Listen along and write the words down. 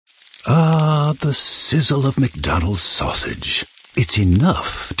Ah, the sizzle of McDonald's sausage. It's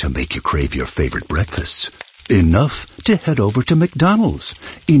enough to make you crave your favorite breakfasts. Enough to head over to McDonald's.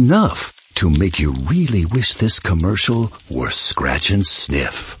 Enough to make you really wish this commercial were scratch and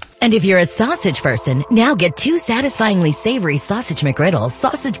sniff. And if you're a sausage person, now get 2 satisfyingly savory sausage McGriddles,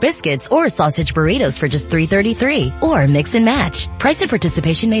 sausage biscuits, or sausage burritos for just $3.33. Or mix and match. Price and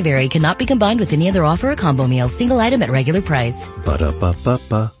participation may vary. Cannot be combined with any other offer or combo meal. Single item at regular price.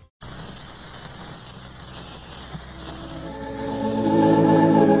 Ba-da-ba-ba-ba.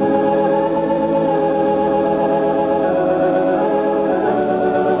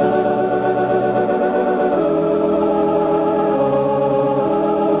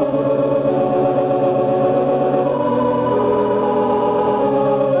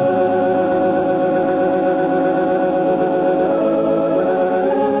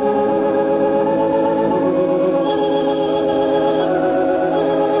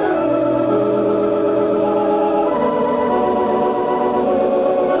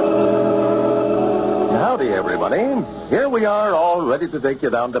 Here we are, all ready to take you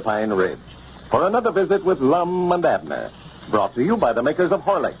down to Pine Ridge for another visit with Lum and Abner, brought to you by the makers of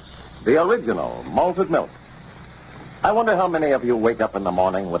Horlicks, the original malted milk. I wonder how many of you wake up in the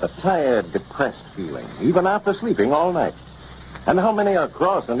morning with a tired, depressed feeling, even after sleeping all night. And how many are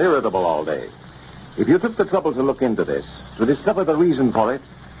cross and irritable all day? If you took the trouble to look into this, to discover the reason for it,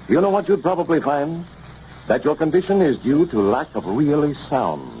 you know what you'd probably find? That your condition is due to lack of really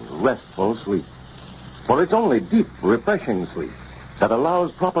sound, restful sleep. For it's only deep, refreshing sleep that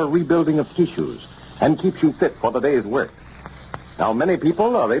allows proper rebuilding of tissues and keeps you fit for the day's work. Now, many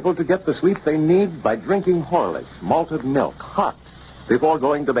people are able to get the sleep they need by drinking Horlicks, malted milk, hot, before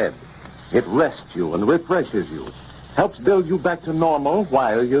going to bed. It rests you and refreshes you, helps build you back to normal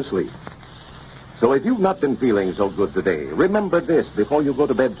while you sleep. So if you've not been feeling so good today, remember this before you go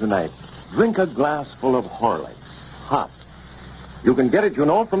to bed tonight. Drink a glass full of Horlicks, hot. You can get it, you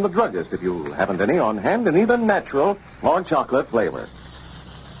know, from the druggist if you haven't any on hand, in either natural or chocolate flavor.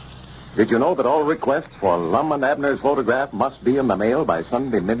 Did you know that all requests for Lum and Abner's photograph must be in the mail by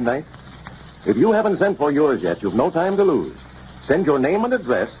Sunday midnight? If you haven't sent for yours yet, you've no time to lose. Send your name and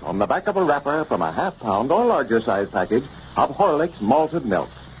address on the back of a wrapper from a half-pound or larger size package of Horlicks malted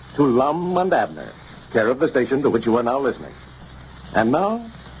milk to Lum and Abner, care of the station to which you are now listening. And now,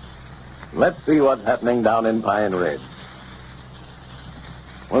 let's see what's happening down in Pine Ridge.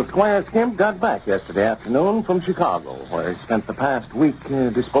 Well, Squire Skimp got back yesterday afternoon from Chicago, where he spent the past week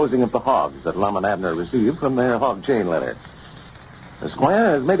disposing of the hogs that Lum and Abner received from their hog chain letter. The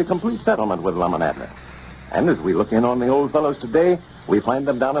Squire has made a complete settlement with Lum and Abner. And as we look in on the old fellows today, we find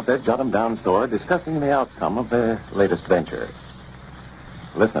them down at their Jot-'em-Down store discussing the outcome of their latest venture.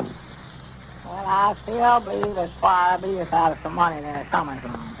 Listen. Well, I still believe the Squire beat us out of some money there coming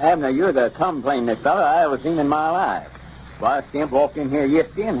from. Abner, you're the complainingest fellow I ever seen in my life. Squire Skimp walked in here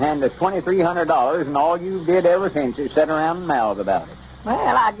yesterday and handed us $2,300, and all you did ever since is sit around and mouth about it. Well,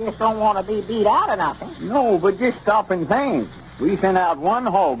 I just don't want to be beat out of nothing. No, but just stop and think. We sent out one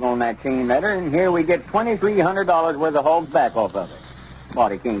hog on that chain letter, and here we get $2,300 worth of hogs back off of it.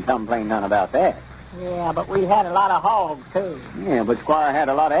 Body can't complain none about that. Yeah, but we had a lot of hogs, too. Yeah, but Squire had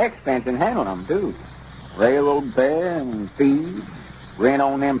a lot of expense in handling them, too. Railroad fare and feed, rent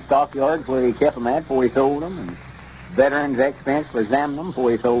on them stockyards where he kept them at before he sold them, and veterans' expense for examining them before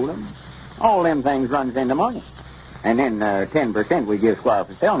he sold them. All them things runs into money. And then 10% we give Squire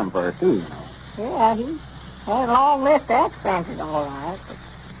for selling them first, too, you know. Yeah, he had a long list of expenses, all right. But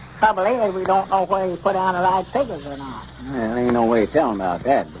trouble is, we don't know where he put down the right figures or not. Well, ain't no way of telling about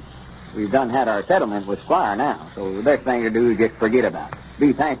that, but we've done had our settlement with Squire now, so the best thing to do is just forget about it.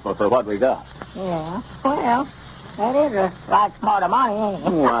 Be thankful for what we got. Yeah, well, that is a right smart of money, ain't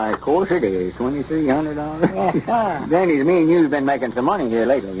it? Why, of course it is. $2,300. Yes, sir. Danny's me and you've been making some money here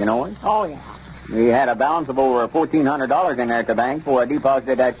lately, you know it? Oh, yeah. We had a balance of over $1,400 in there at the bank before I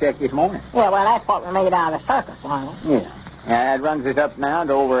deposited that check this morning. Yeah, well, that's what we made out of the circus, wasn't it? Yeah. That runs us up now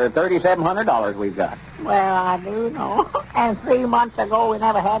to over $3,700 we've got. Well, I do know. And 3 months ago, we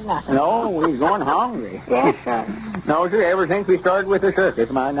never had nothing. No, we're going hungry. Yes, sir. No, sir, ever since we started with the circus,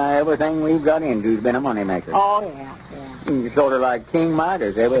 now everything we've got into's been a moneymaker. Oh, yeah, yeah. Sort of like King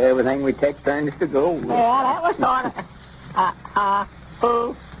Midas. Everything we take turns to gold. Yeah, that was sort of...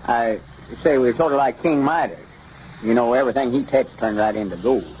 who? I say we're sort of like King Midas. You know, everything he takes turns right into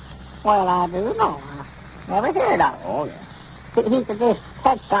gold. Well, I do know. I never heard of it. Oh, yeah. He could just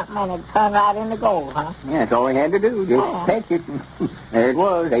touch something and it'd turn right into gold, huh? Yeah, that's all he had to do. Just touch it. There it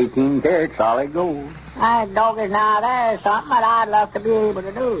was, 18 karat solid gold. I dog is now there's something that I'd love to be able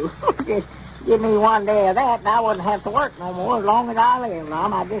to do. Just Give me one day of that, and I wouldn't have to work no more as long as I live,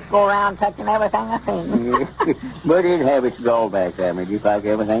 Lum. I'd just go around touching everything I seen. But it'd have its drawbacks, Abner, just like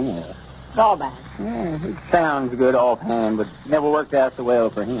everything else. Drawback. Yeah, it sounds good offhand, but never worked out so well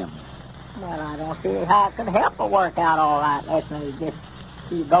for him. Well, I don't see how it could help but work out all right. That's me just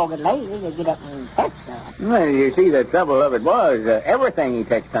too dogged lazy to get up and touch stuff. Well, you see, the trouble of it was everything he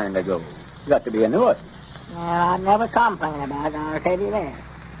touched turned to gold. Got to be a nuisance. Well, I'd never complain about it, I'll tell you that.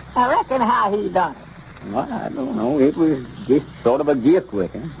 I reckon how he done it. Well, I don't know. It was just sort of a gift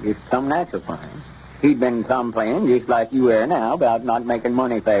with him. Just some natural for him. He'd been complaining, just like you are now, about not making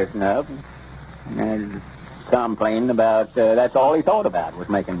money fast enough. And complaining about, that's all he thought about was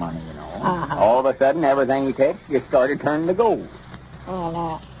making money, you know. Uh-huh. All of a sudden, everything he touched just started turning to gold.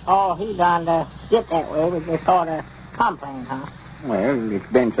 And all he done to get that way was just sort of complain, huh? Well,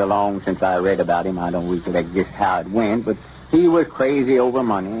 it's been so long since I read about him, I don't recollect just how it went, but he was crazy over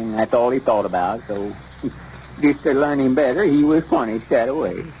money, and that's all he thought about, so just to learn him better, he was punished that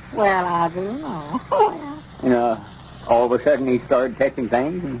way. Well, I do know. Well. You know, all of a sudden he started touching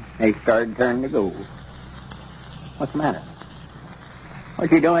things, and they started turning to gold. What's the matter?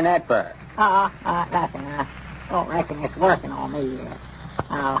 What you doing that for? Nothing. I don't reckon it's working on me yet.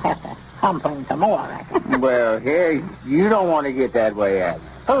 I'll have to complain some more, I reckon. Well, here, you don't want to get that way, Abner.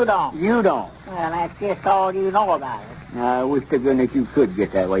 Who don't? You don't. Well, that's just all you know about it. I wish to goodness you could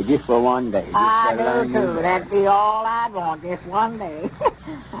get that way, just for one day. I do, too. That'd be all I'd want, just one day.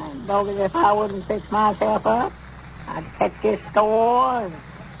 Don't if I wouldn't fix myself up. I'd catch this store and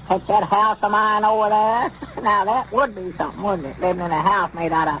catch that house of mine over there. Now, that would be something, wouldn't it? Living in a house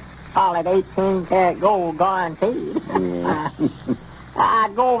made out of solid 18-karat gold guaranteed. Yeah.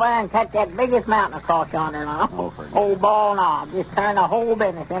 I'd go over there and catch that biggest mountain across yonder now. Old Ball Knob. Just turn the whole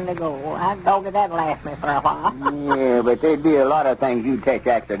business into gold. I'd dog it, that'd last me for a while. Yeah, but there'd be a lot of things you'd catch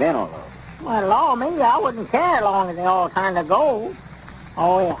accidental, though. Well, law me, I wouldn't care as long as they all turned to gold.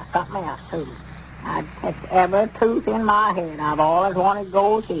 Oh, yeah, something else, too. I'd catch every tooth in my head. I've always wanted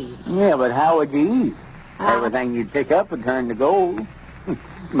gold teeth. Yeah, but how would you eat? Everything you'd pick up would turn to gold.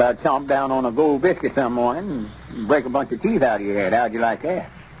 About chomp down on a gold biscuit some morning and break a bunch of teeth out of your head. How'd you like that?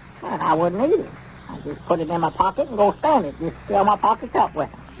 Well, I wouldn't eat it. I'd just put it in my pocket and go spend it. Just fill my pockets up with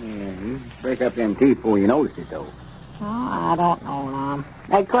it. Yeah, you break up them teeth before you notice it, though. Oh, I don't know, Lum.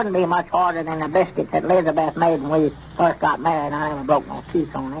 They couldn't be much harder than the biscuits that Elizabeth made when we first got married. I never broke no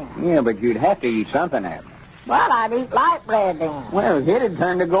teeth on them. Yeah, but you'd have to eat something, Abner. Well, I'd eat light bread then. Well, it'd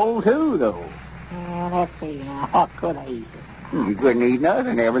turn to gold, too, though. Let's see now. What could I eat? You couldn't eat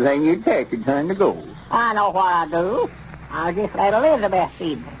nothing. Everything you'd take would turn to gold. I know what I do. I'll just let Elizabeth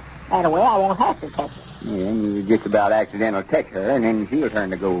feed me. That way I won't have to touch it. Yeah, and you just about accidental touch her, and then she'll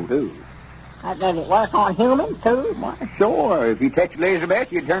turn to gold, too. Does it work on humans, too? Why, sure. If you touch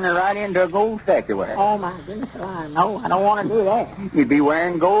Elizabeth, you'd turn her right into a gold statuary. Oh, my goodness. No, I don't want to do that. You'd be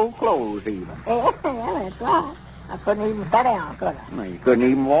wearing gold clothes, even. Yeah, that's right. I couldn't even sit down, could I? Well, you couldn't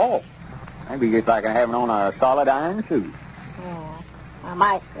even walk. That'd be just like having on a solid iron suit. Yeah. I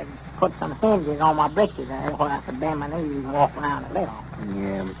might put some hinges on my britches there where I could bend my knees and walk around a little.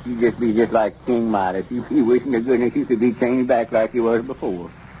 Yeah, but you'd just be just like King Midas. You'd be wishing to goodness you could be changed back like you was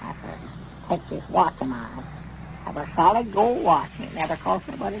before. I could take this watch of mine, have a solid gold watch, and it never cost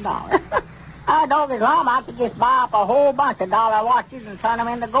me but $1. I don't as long I could just buy up a whole bunch of dollar watches and turn them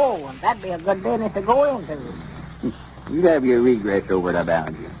into gold. And that'd be a good business to go into. You'd have your regrets over it,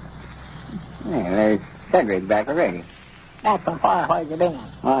 about you. Yeah, there's Cedric back already. That's so far. Where's you been?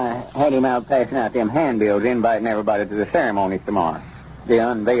 I had him out passing out them handbills, inviting everybody to the ceremony tomorrow. The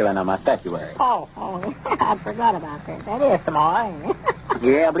unveiling of my statuary. Oh, I forgot about that. That is tomorrow, ain't it?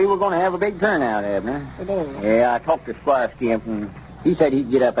 Yeah, I believe we're going to have a big turnout, Abner. It is. Yeah, I talked to Squire Skimp, and he said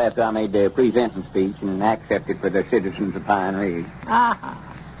he'd get up after I made the presenting speech and accept it for the citizens of Pine Ridge. Uh-huh.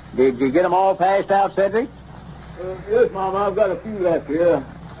 Did you get them all passed out, Cedric? Yes, Mama, I've got a few left here.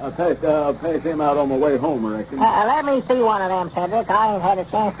 I'll pass them out on my way home, I reckon. Let me see one of them, Cedric. I ain't had a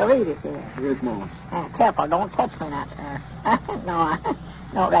chance to read it yet. Yes, Mama. Careful, don't touch me not there. No, I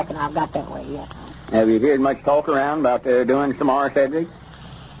don't reckon I've got that way yet. Have you heard much talk around about doing tomorrow, Cedric?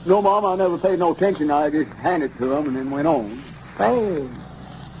 No, Mama, I never paid no attention. I just handed it to them and then went on. Please.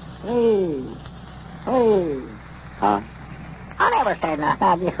 Huh? I never said nothing.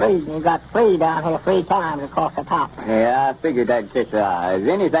 I just read. You got free down here 3 times across the top. Yeah, I figured that'd catch your eyes.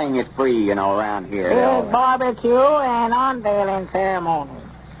 Anything that's free, around here. Big barbecue and unveiling ceremony.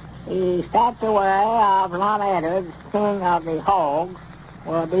 The statuary of Lum Edwards, King of the Hogs,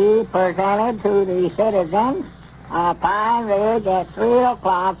 will be presented to the citizens of Pine Ridge at 3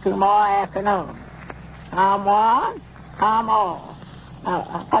 o'clock tomorrow afternoon. Come one, come all.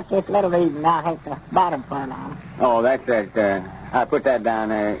 I got this little reading down at the bottom furlong. Oh, that's that. I put that down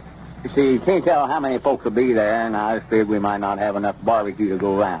there. You see, you can't tell how many folks will be there, and I just figured we might not have enough barbecue to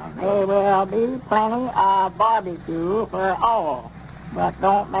go around. There will be plenty of barbecue for all, but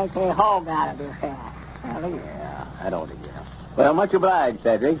don't make a hog out of yourself. Yeah, that ought to get him. Well, much obliged,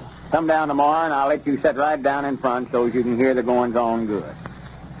 Cedric. Come down tomorrow, and I'll let you sit right down in front so you can hear the goings-on good.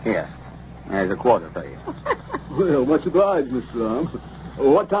 Here, there's a quarter for you. Well, much obliged, Mr. Lum.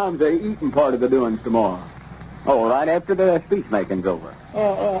 What time's the eating part of the doings tomorrow? Oh, right after the speech-making's over.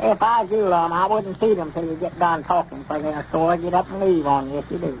 If I was you, Lum, I wouldn't feed them till you get done talking, for they'll sure get up and leave on you if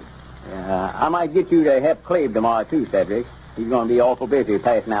you do. I might get you to help Clave tomorrow, too, Cedric. He's going to be awful busy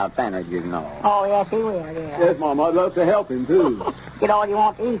passing out sandwiches and all. Oh, yes, he will, yeah. Yes, Mom, I'd love to help him, too. Get all you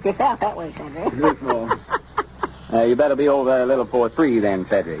want to eat yourself that way, Cedric. Yes, Mom. You better be over there a little before 3 then,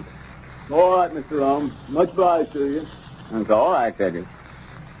 Cedric. All right, Mr. Lum. Much obliged to you. That's all right, Cedric.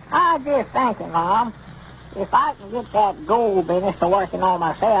 I was just thinking, Mom, if I can get that gold business to working on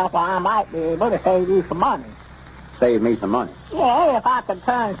myself, well, I might be able to save you some money. Save me some money. Yeah, if I could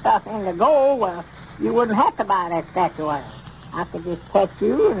turn stuff into gold, well, you wouldn't have to buy that statuary. I could just catch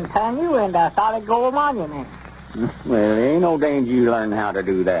you and turn you into a solid gold monument. Well, there ain't no danger you learn how to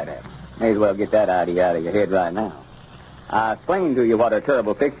do that, Ed. May as well get that idea out of your head right now. I explained to you what a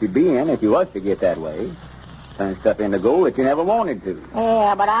terrible fix you'd be in if you was to get that way. Turn stuff into gold that you never wanted to.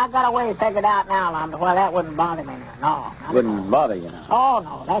 Yeah, but I got a way figured out now, Lum, well, that wouldn't bother me now. No. Wouldn't bother you now? Oh,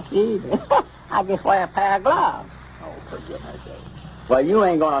 no, that's easy. I just wear a pair of gloves. Oh, for goodness sake. Well, you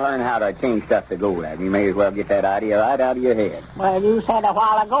ain't going to learn how to change stuff to gold, Ed. You may as well get that idea right out of your head. Well, you said a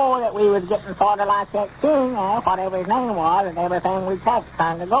while ago that we was getting sort of like that king, whatever his name was, and everything we touched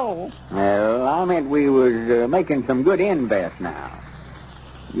turned to gold. Well, I meant we was making some good invest now.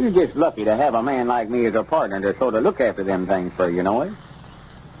 You're just lucky to have a man like me as a partner to sort of look after them things for you, know it?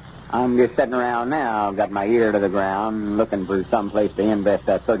 I'm just sitting around now, got my ear to the ground, looking for some place to invest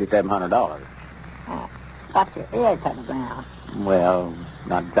that $3,700. Got your ear to the ground. Well,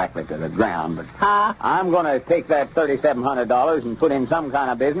 not exactly to the ground, but Huh? I'm going to take that $3,700 and put in some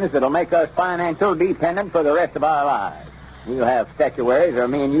kind of business that'll make us financial dependent for the rest of our lives. We'll have statuaries, or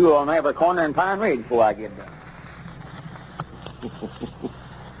me and you on every corner in Pine Ridge before I get done.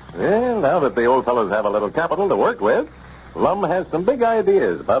 Well, now that the old fellows have a little capital to work with, Lum has some big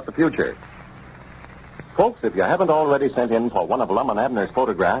ideas about the future. Folks, if you haven't already sent in for one of Lum and Abner's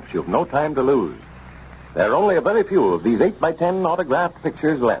photographs, you've no time to lose. There are only a very few of these 8x10 autographed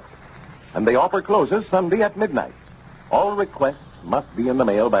pictures left, and the offer closes Sunday at midnight. All requests must be in the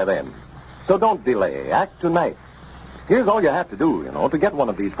mail by then. So don't delay. Act tonight. Here's all you have to do, to get one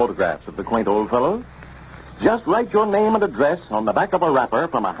of these photographs of the quaint old fellows. Just write your name and address on the back of a wrapper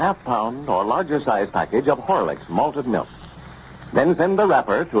from a half-pound or larger size package of Horlicks malted milk. Then send the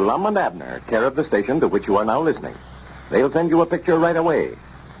wrapper to Lum and Abner, care of the station to which you are now listening. They'll send you a picture right away.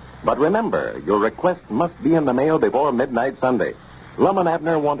 But remember, your request must be in the mail before midnight Sunday. Lum and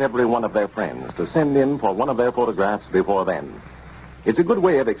Abner want every one of their friends to send in for one of their photographs before then. It's a good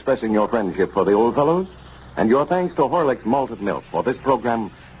way of expressing your friendship for the old fellows and your thanks to Horlicks malted milk for this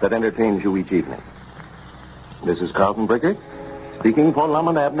program that entertains you each evening. This is Carlton Brickert, speaking for Lum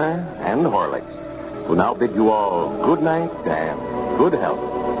and Abner and Horlicks, who now bid you all good night and good health.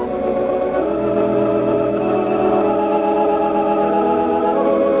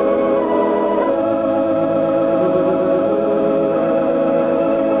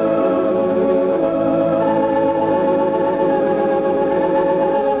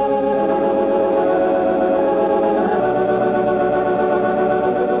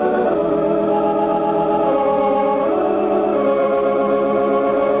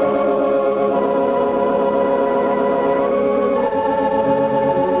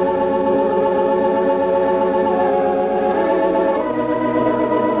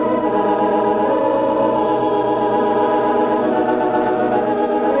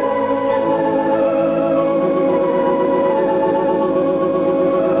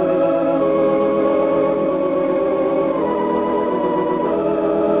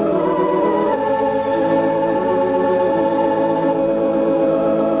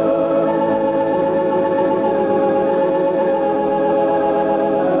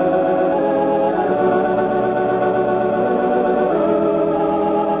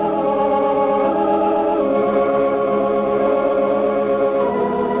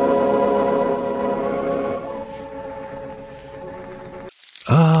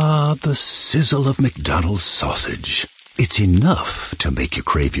 The sizzle of McDonald's sausage. It's enough to make you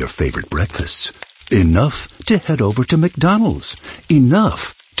crave your favorite breakfast. Enough to head over to McDonald's.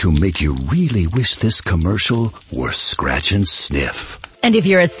 Enough to make you really wish this commercial were scratch and sniff. And if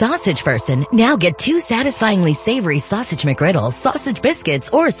you're a sausage person, now get 2 satisfyingly savory sausage McGriddles, sausage biscuits,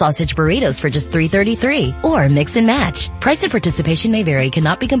 or sausage burritos for just $3.33. Or mix and match. Price and participation may vary.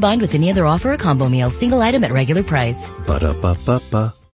 Cannot be combined with any other offer or combo meal. Single item at regular price. Ba-da-ba-ba-ba.